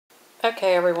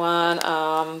Okay, everyone.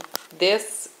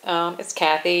 This is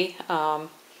Kathy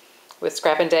with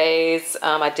Scrappin' Days.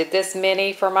 I did this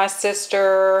mini for my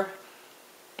sister,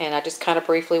 and I just kind of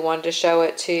briefly wanted to show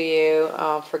it to you.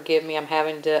 Forgive me, I'm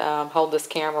having to hold this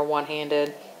camera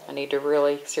one-handed. I need to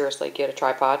really seriously get a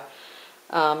tripod.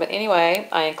 But anyway,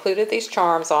 I included these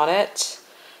charms on it.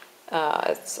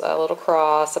 It's a little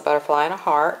cross, a butterfly, and a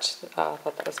heart. I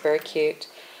thought that was very cute.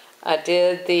 I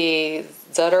did the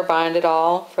Zutter Bind It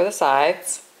All for the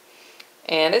sides.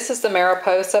 And this is the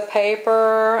Mariposa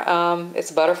paper.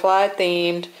 It's butterfly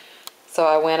themed. So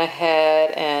I went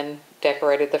ahead and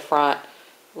decorated the front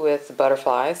with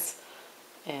butterflies.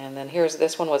 And then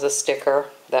this one was a sticker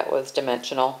that was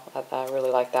dimensional. I really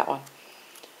like that one.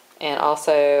 And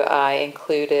also I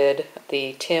included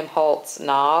the Tim Holtz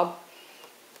knob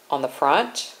on the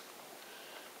front.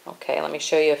 Okay, let me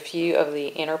show you a few of the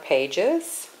inner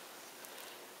pages.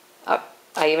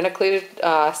 I even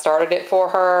started it for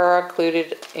her,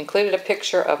 included a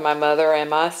picture of my mother and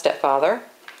my stepfather,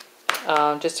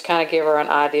 just to kind of give her an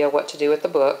idea what to do with the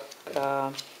book,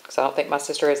 because I don't think my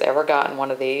sister has ever gotten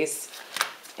one of these.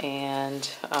 And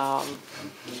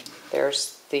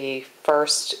there's the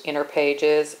first inner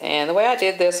pages. And the way I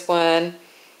did this one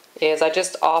is I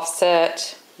just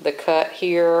offset the cut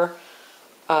here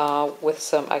with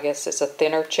some, I guess it's a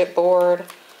thinner chipboard.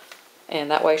 And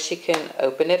that way she can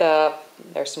open it up.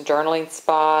 There's some journaling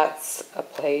spots, a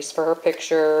place for her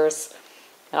pictures.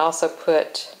 And I also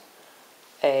put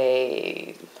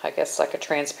I guess like a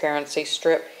transparency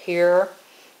strip here.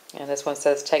 And this one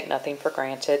says, "Take nothing for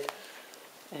granted."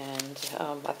 And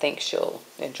I think she'll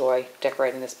enjoy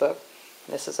decorating this book.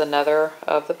 This is another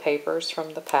of the papers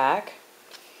from the pack.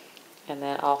 And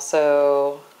then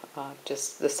also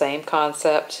just the same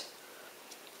concept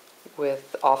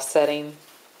with offsetting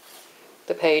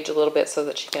the page a little bit so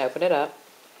that she can open it up.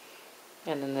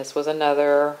 And then this was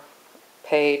another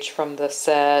page from the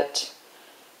set.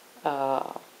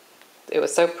 It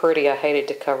was so pretty I hated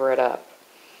to cover it up.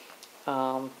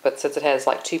 But since it has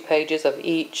like 2 pages of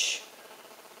each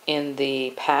in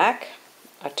the pack,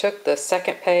 I took the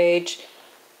second page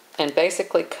and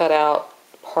basically cut out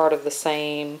part of the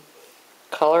same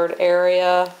colored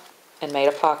area and made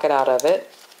a pocket out of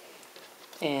it.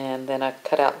 And then I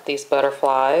cut out these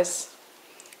butterflies.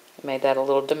 Made that a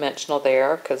little dimensional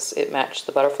there because it matched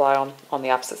the butterfly on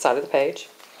the opposite side of the page.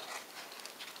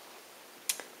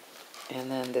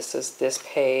 And then this is this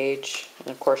page, and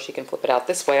of course you can flip it out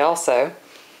this way also.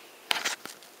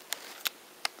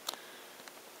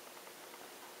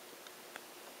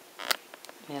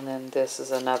 And then this is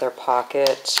another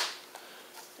pocket,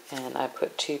 and I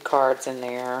put 2 cards in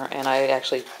there, and I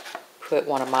actually put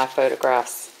one of my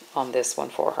photographs on this one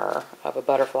for her of a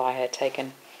butterfly I had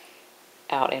taken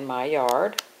out in my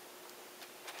yard.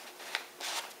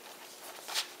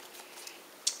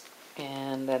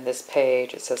 And then this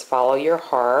page, it says "Follow Your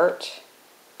Heart,"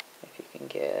 if you can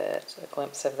get a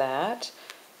glimpse of that.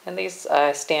 And these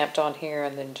I stamped on here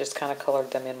and then just kind of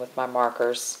colored them in with my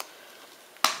markers.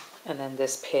 And then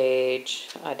this page,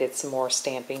 I did some more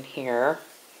stamping here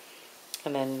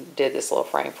and then did this little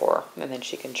frame for her. And then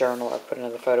she can journal or put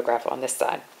another photograph on this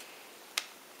side.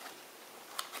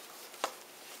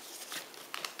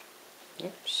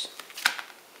 Oops.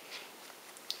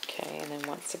 Okay, and then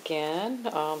once again,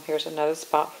 here's another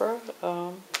spot for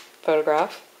a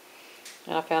photograph.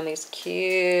 And I found these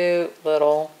cute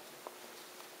little,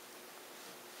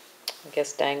 I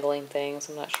guess, dangling things.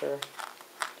 I'm not sure.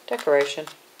 Decoration.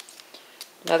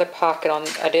 Another pocket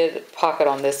I did a pocket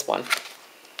on this one.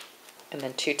 And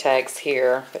then 2 tags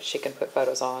here that she can put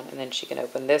photos on. And then she can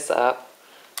open this up.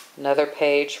 Another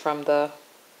page from the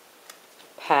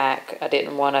pack. I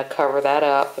didn't want to cover that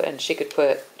up, and she could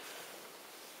put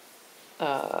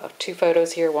 2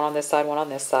 photos here, one on this side, one on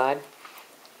this side.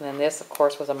 And then this, of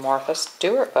course, was a Martha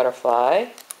Stewart butterfly.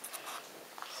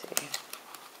 Let's see,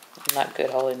 I'm not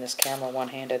good holding this camera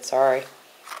one-handed, sorry.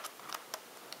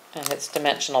 And it's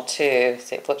dimensional too.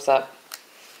 See, it flips up.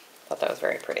 Thought that was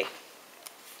very pretty.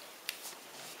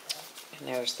 And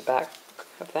there's the back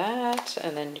of that,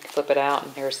 and then you can flip it out,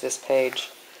 and here's this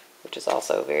page, which is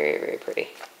also very, very pretty.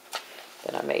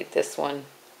 Then I made this one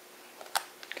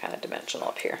kind of dimensional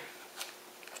up here,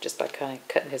 just by kind of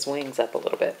cutting his wings up a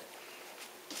little bit.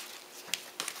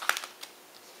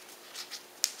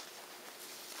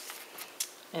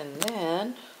 And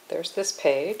then there's this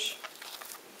page.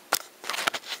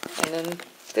 And then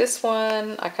this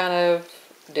one, I kind of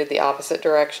did the opposite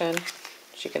direction.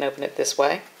 She can open it this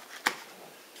way.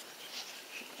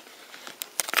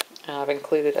 I've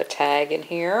included a tag in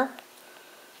here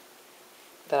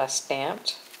that I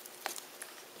stamped.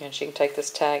 And she can take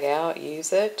this tag out,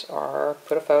 use it, or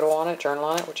put a photo on it, journal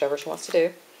on it, whichever she wants to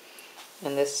do.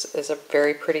 And this is a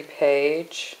very pretty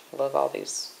page. I love all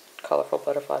these colorful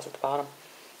butterflies at the bottom.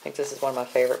 I think this is one of my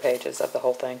favorite pages of the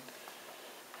whole thing.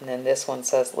 And then this one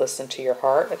says "Listen to Your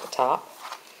Heart" at the top.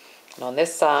 And on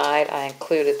this side, I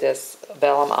included this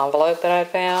vellum envelope that I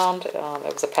found. It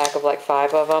was a pack of like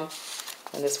 5 of them.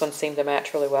 And this one seemed to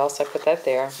match really well, so I put that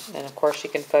there. And of course, she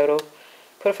can put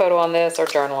a photo on this or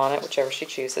journal on it, whichever she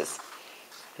chooses.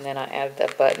 And then I added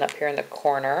that button up here in the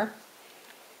corner.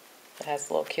 It has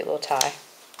a little cute little tie.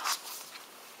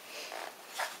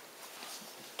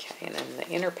 Okay, and then the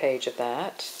inner page of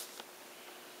that. See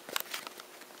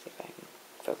if I can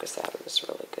focus out of this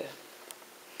really good.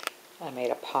 I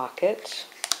made a pocket.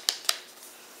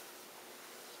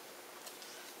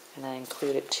 And I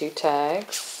included 2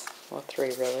 tags, well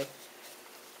 3 really,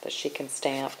 that she can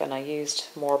stamp. And I used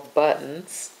more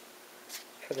buttons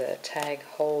for the tag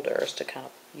holders to kind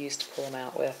of use to pull them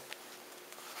out with.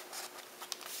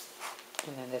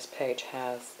 And then this page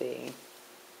has the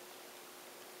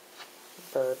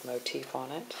bird motif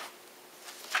on it.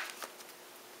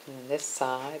 And then this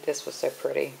side, this was so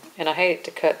pretty. And I hated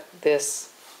to cut this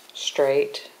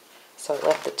straight, so I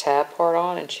left the tab part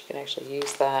on, and she can actually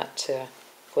use that to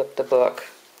flip the book.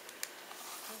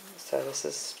 So this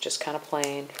is just kind of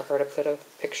plain for her to put a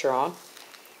picture on.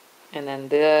 And then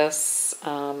this,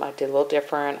 I did a little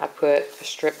different. I put a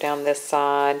strip down this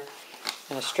side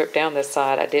and a strip down this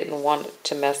side. I didn't want it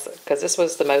to mess, because this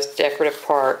was the most decorative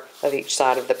part of each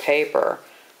side of the paper.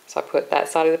 So I put that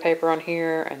side of the paper on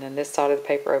here, and then this side of the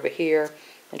paper over here,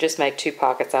 and just made 2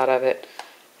 pockets out of it.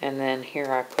 And then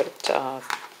here I put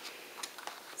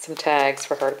some tags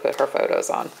for her to put her photos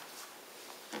on.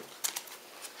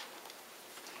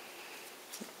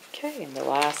 Okay, and the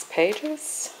last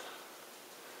pages.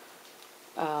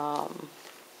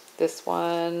 This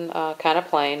one kind of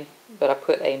plain, but I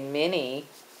put a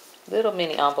little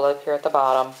mini envelope here at the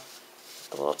bottom,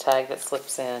 the little tag that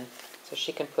slips in, so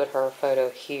she can put her photo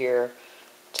here,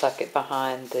 tuck it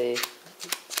behind the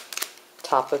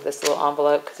top of this little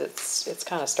envelope because it's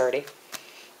kind of sturdy.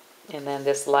 And then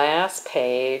this last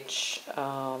page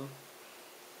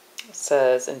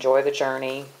says "Enjoy the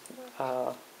journey,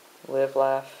 live,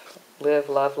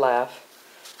 love, laugh."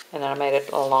 And then I made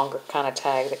a longer kind of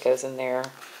tag that goes in there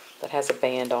that has a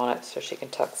band on it, so she can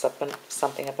tuck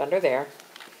something up under there.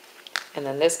 And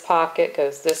then this pocket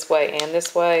goes this way and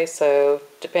this way, so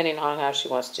depending on how she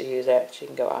wants to use it, she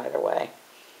can go either way.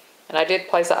 And I did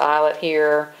place an eyelet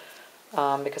here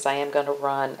because I am going to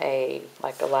run a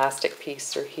like elastic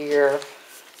piece through here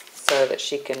so that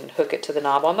she can hook it to the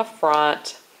knob on the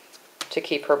front to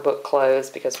keep her book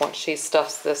closed, because once she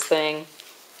stuffs this thing,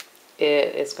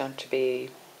 it is going to be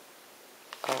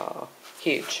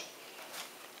huge.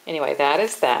 Anyway, that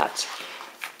is that.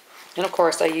 And of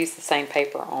course I used the same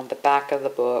paper on the back of the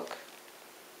book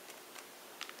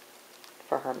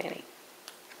for her mini.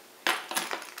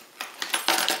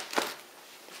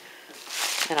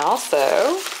 And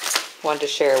also wanted to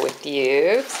share with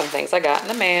you some things I got in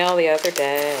the mail the other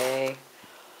day.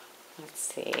 Let's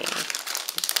see.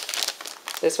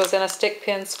 This was in a stick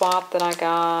pin swap that I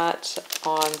got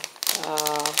on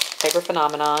Paper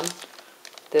Phenomenon.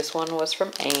 This one was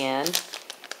from Anne.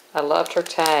 I loved her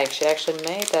tag. She actually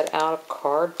made that out of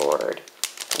cardboard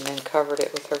and then covered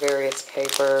it with her various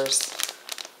papers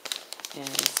and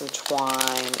some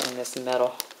twine and this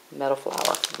metal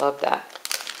flower. Love that.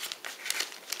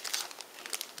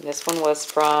 And this one was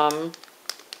from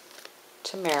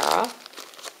Tamara.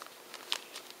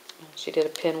 She did a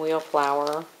pinwheel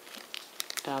flower.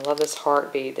 And I love this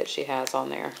heart bead that she has on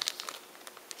there.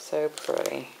 So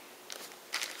pretty.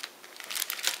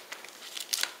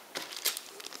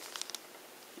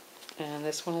 And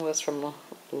this one was from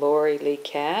Laura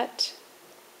Cat.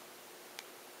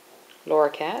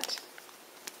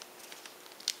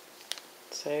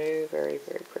 So very,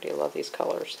 very pretty. I love these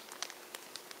colors.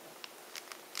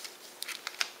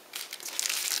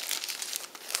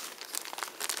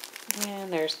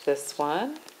 And there's this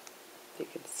one. If you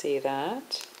can see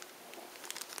that.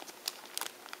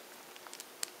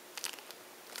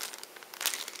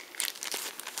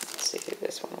 Let's see who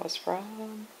this one was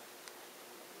from.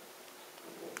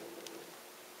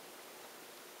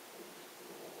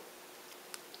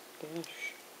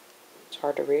 Gosh, it's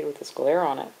hard to read with this glare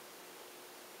on it.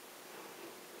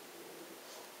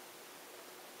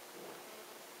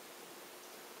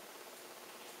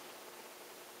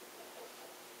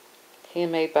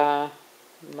 Handmade by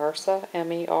Mersa,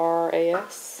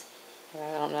 M-E-R-A-S.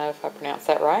 I don't know if I pronounced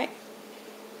that right.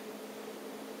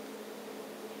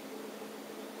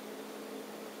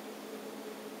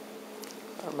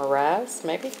 Or Mraz,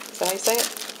 maybe? Is that how you say it?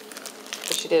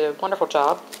 But she did a wonderful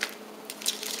job.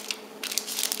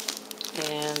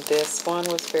 And this one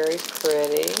was very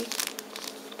pretty.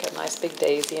 Got a nice big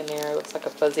daisy in there. Looks like a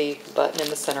fuzzy button in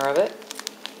the center of it.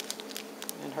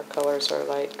 And her colors are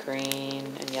light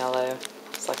green and yellow.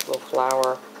 It's like a little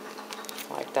flower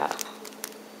like that.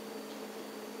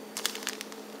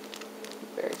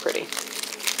 Very pretty.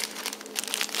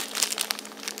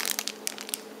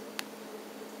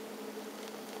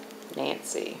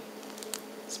 Nancy.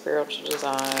 Spiritual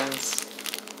Designs.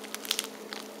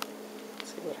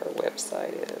 What her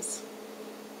website is.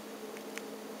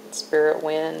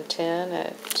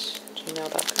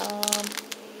 spiritwind10@gmail.com.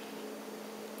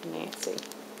 Nancy.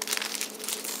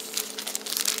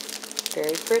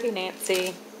 Very pretty,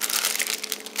 Nancy.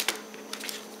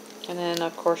 And then,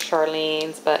 of course,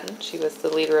 Charlene's button. She was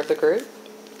the leader of the group.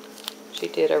 She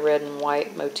did a red and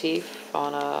white motif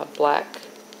on a black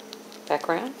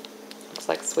background. Looks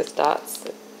like Swiss dots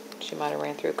that she might have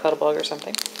ran through a Cuttlebug or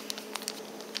something.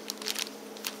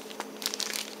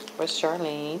 Was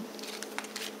Charlene.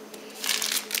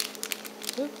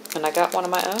 Ooh, and I got one of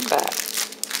my own back.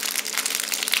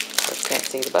 Of course, can't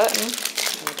see the button.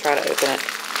 Let me try to open it.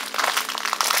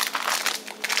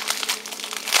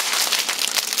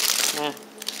 Yeah.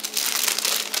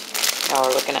 Y'all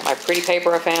are looking at my pretty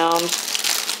paper I found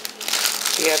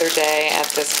the other day at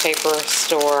this paper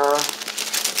store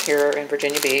here in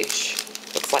Virginia Beach.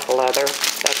 Looks like leather.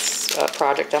 That's a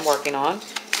project I'm working on.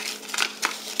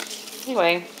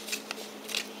 Anyway.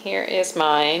 Here is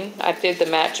mine. I did the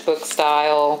matchbook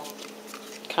style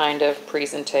kind of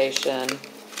presentation.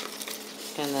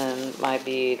 And then my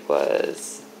bead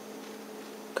was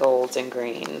golds and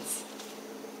greens.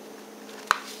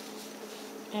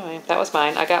 Anyway, that was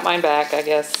mine. I got mine back, I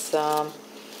guess. There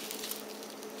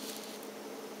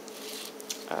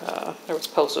was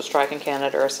postal strike in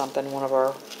Canada or something. One of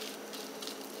our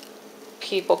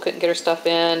people couldn't get her stuff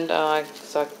in.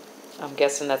 So I'm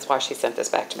guessing that's why she sent this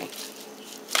back to me.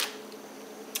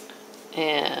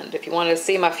 And if you wanted to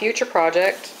see my future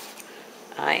project,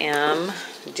 I am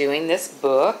doing this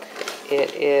book.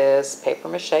 It is paper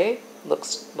mache.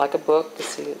 Looks like a book. You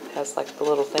see it has like the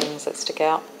little things that stick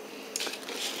out.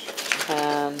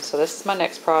 And so this is my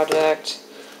next project.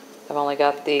 I've only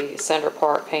got the center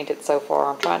part painted so far.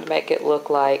 I'm trying to make it look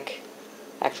like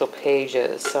actual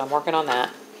pages. So I'm working on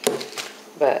that.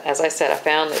 But as I said, I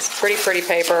found this pretty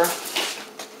paper.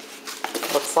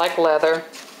 Looks like leather.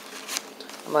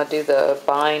 I'm going to do the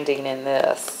binding in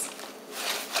this.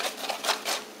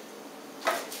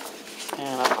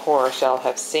 And of course, y'all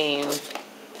have seen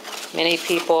many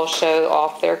people show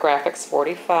off their Graphics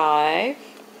 45.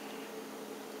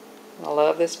 I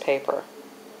love this paper.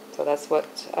 So that's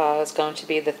what is going to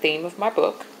be the theme of my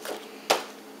book.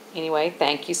 Anyway,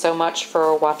 thank you so much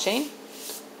for watching.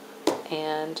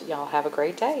 And y'all have a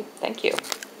great day. Thank you.